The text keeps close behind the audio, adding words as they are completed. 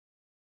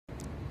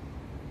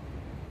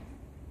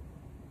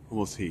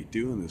almost hate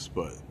doing this,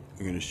 but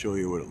I'm going to show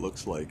you what it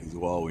looks like as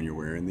well when you're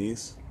wearing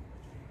these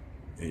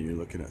and you're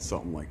looking at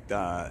something like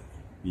that.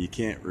 You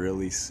can't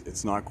really,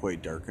 it's not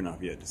quite dark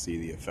enough yet to see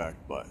the effect,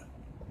 but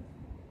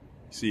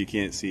so you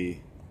can't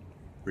see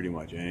pretty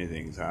much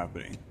anything is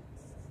happening.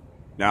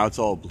 Now it's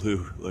all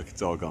blue. Look,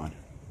 it's all gone.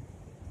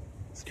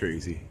 It's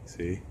crazy.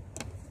 See?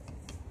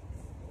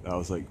 That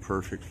was like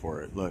perfect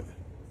for it. Look,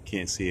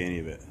 can't see any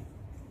of it.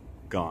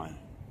 Gone.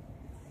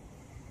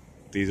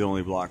 These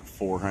only block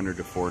 400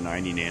 to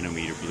 490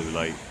 nanometer blue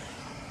light.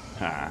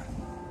 Ha.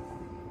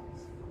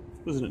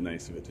 Wasn't it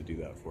nice of it to do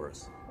that for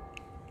us?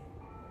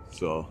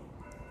 So,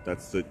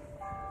 that's the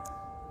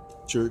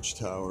church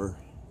tower.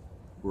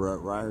 We're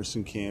at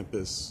Ryerson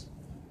campus,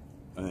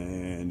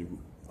 and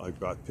I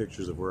got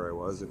pictures of where I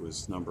was. It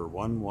was number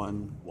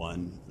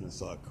 111, and I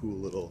saw a cool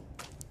little,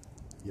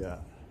 yeah.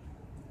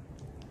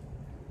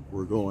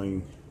 We're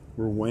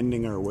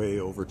wending our way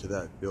over to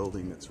that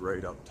building that's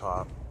right up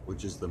top,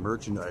 which is the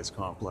merchandise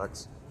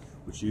complex,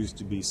 which used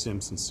to be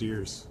Simpson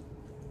Sears,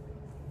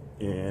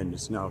 and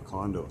it's now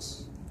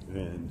condos,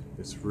 and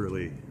it's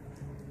really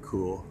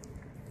cool.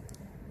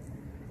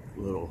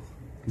 Little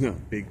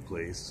big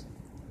place.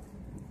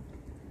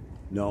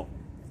 No,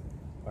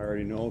 I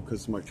already know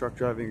because of my truck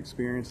driving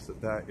experience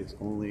that is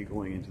only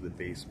going into the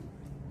basement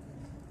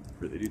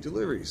where they do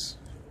deliveries.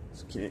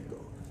 So can't go.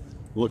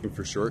 I'm looking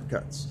for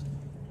shortcuts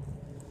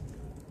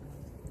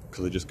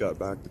because I just got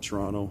back to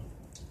Toronto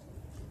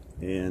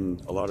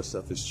and a lot of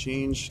stuff has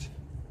changed,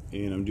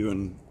 and I'm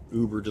doing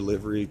Uber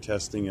delivery,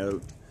 testing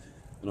out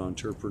an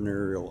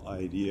entrepreneurial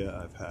idea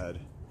I've had,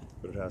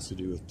 but it has to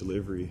do with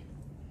delivery.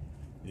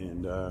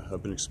 And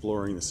I've been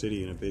exploring the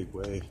city in a big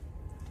way,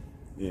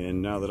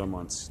 and now that I'm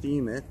on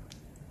Steemit,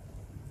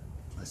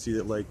 I see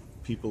that like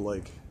people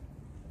like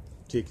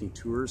taking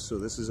tours. So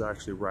this is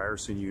actually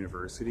Ryerson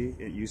University.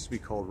 It used to be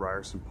called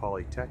Ryerson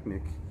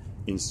Polytechnic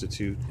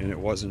Institute, and it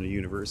wasn't a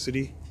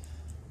university,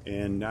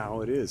 and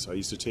now it is. I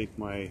used to take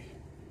my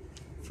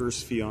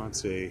first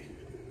fiance,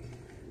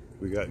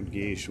 we got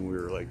engaged when we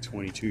were like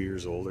 22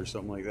 years old or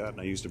something like that, and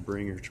I used to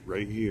bring her to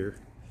right here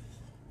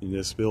in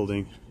this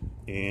building,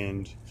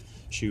 and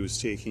she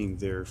was taking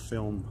their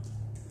film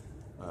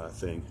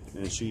thing,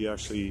 and she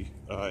actually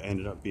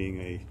ended up being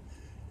a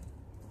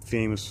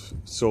famous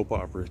soap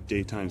opera,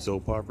 daytime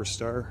soap opera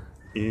star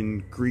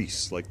in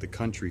Greece, like the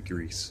country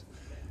Greece.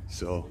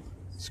 So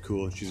it's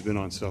cool. She's been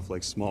on stuff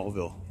like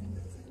Smallville.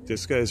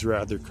 This guy's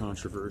rather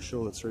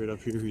controversial. That's right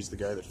up here. He's the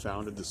guy that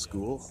founded the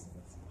school,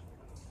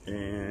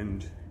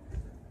 and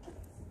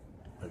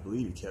I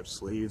believe he kept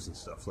slaves and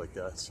stuff like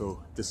that.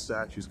 So this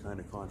statue's kind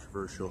of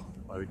controversial,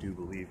 I do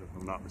believe, if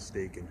I'm not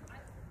mistaken,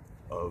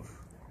 of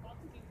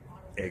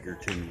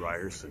Egerton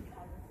Ryerson.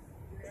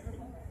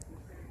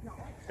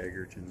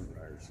 Egerton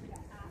Ryerson.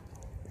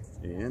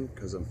 And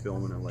because I'm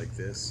filming it like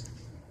this,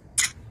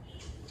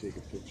 take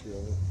a picture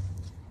of it.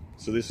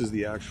 So this is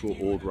the actual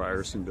old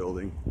Ryerson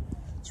building.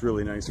 It's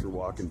really nice for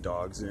walking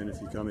dogs in if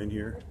you come in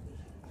here.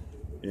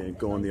 And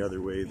going the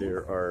other way,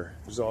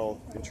 there's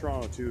all, in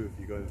Toronto too,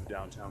 if you go to the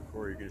downtown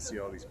core, you're going to see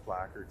all these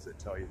placards that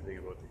tell you things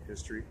about the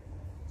history.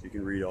 So you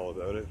can read all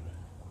about it.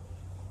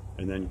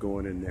 And then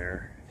going in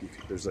there,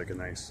 there's like a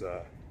nice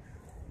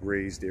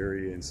raised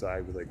area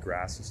inside with like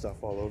grass and stuff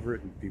all over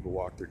it, and people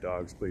walk their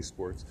dogs, play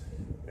sports,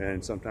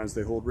 and sometimes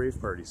they hold rave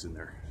parties in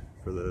there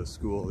for the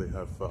school. They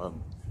have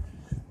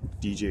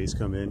DJs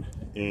come in,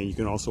 and you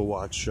can also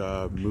watch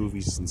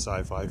movies and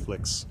sci-fi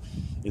flicks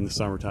in the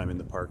summertime in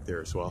the park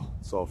there as well.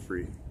 It's all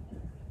free.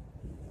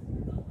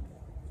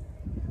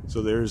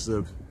 So there's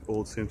the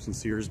old Simpson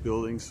Sears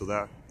building. So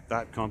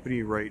that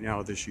company right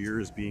now this year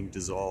is being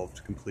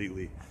dissolved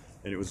completely,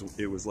 and it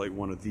was like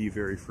one of the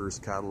very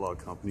first catalog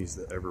companies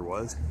that ever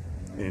was,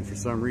 and for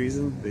some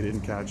reason they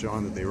didn't catch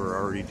on that they were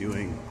already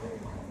doing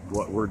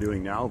what we're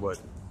doing now, but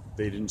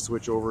they didn't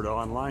switch over to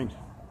online.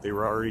 They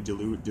were already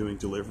doing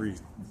delivery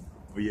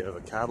via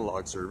a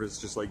catalog service,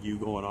 just like you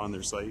going on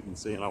their site and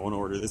saying I want to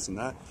order this and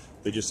that.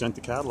 They just sent the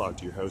catalog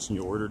to your house and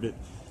you ordered it,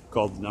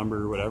 called the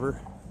number or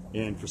whatever,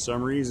 and for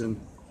some reason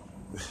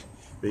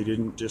they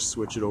didn't just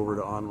switch it over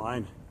to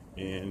online,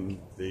 and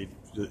they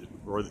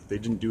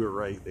didn't do it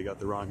right. They got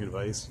the wrong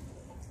advice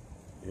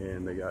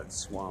and they got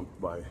swamped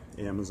by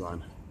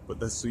Amazon. But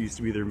this used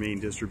to be their main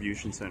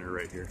distribution center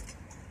right here,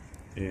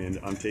 and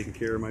I'm taking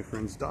care of my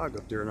friend's dog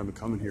up there, and I've been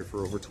coming here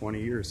for over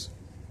 20 years.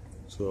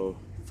 So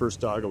first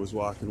dog I was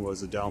walking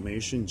was a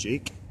Dalmatian,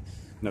 Jake,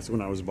 and that's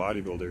when I was a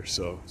bodybuilder,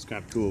 so it's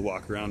kind of cool to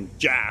walk around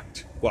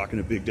jacked, walking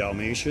a big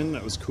Dalmatian.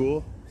 That was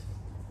cool.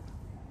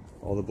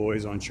 All the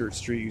boys on Church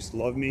Street used to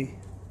love me,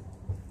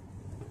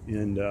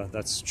 and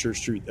that's Church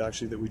Street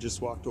actually that we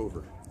just walked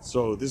over.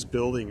 So this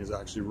building is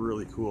actually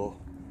really cool.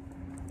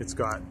 It's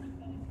got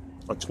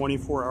a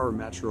 24-hour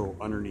metro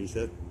underneath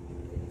it.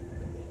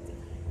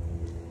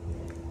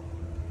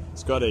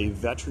 It's got a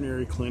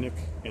veterinary clinic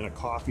and a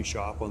coffee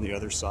shop on the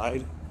other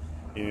side,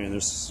 and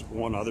there's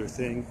one other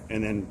thing,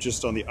 and then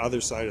just on the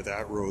other side of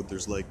that road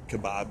there's like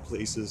kebab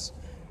places,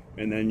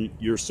 and then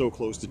you're so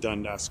close to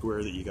Dundas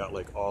Square that you got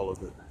like all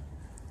of it.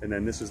 And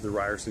then this is the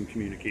Ryerson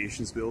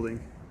Communications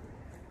building,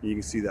 You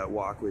can see that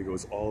walkway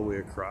goes all the way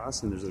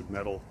across, and there's a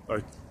metal,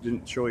 I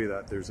didn't show you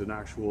that, there's an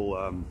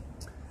actual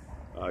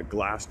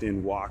glassed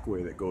in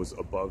walkway that goes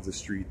above the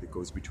street that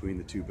goes between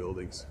the two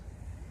buildings.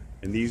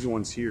 And these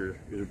ones here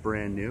are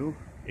brand new,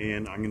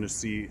 and I'm gonna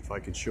see if I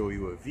can show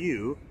you a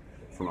view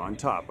from on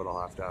top, but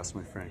I'll have to ask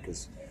my friend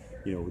because,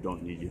 you know, we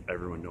don't need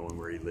everyone knowing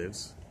where he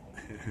lives.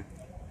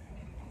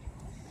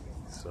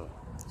 So,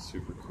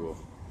 super cool.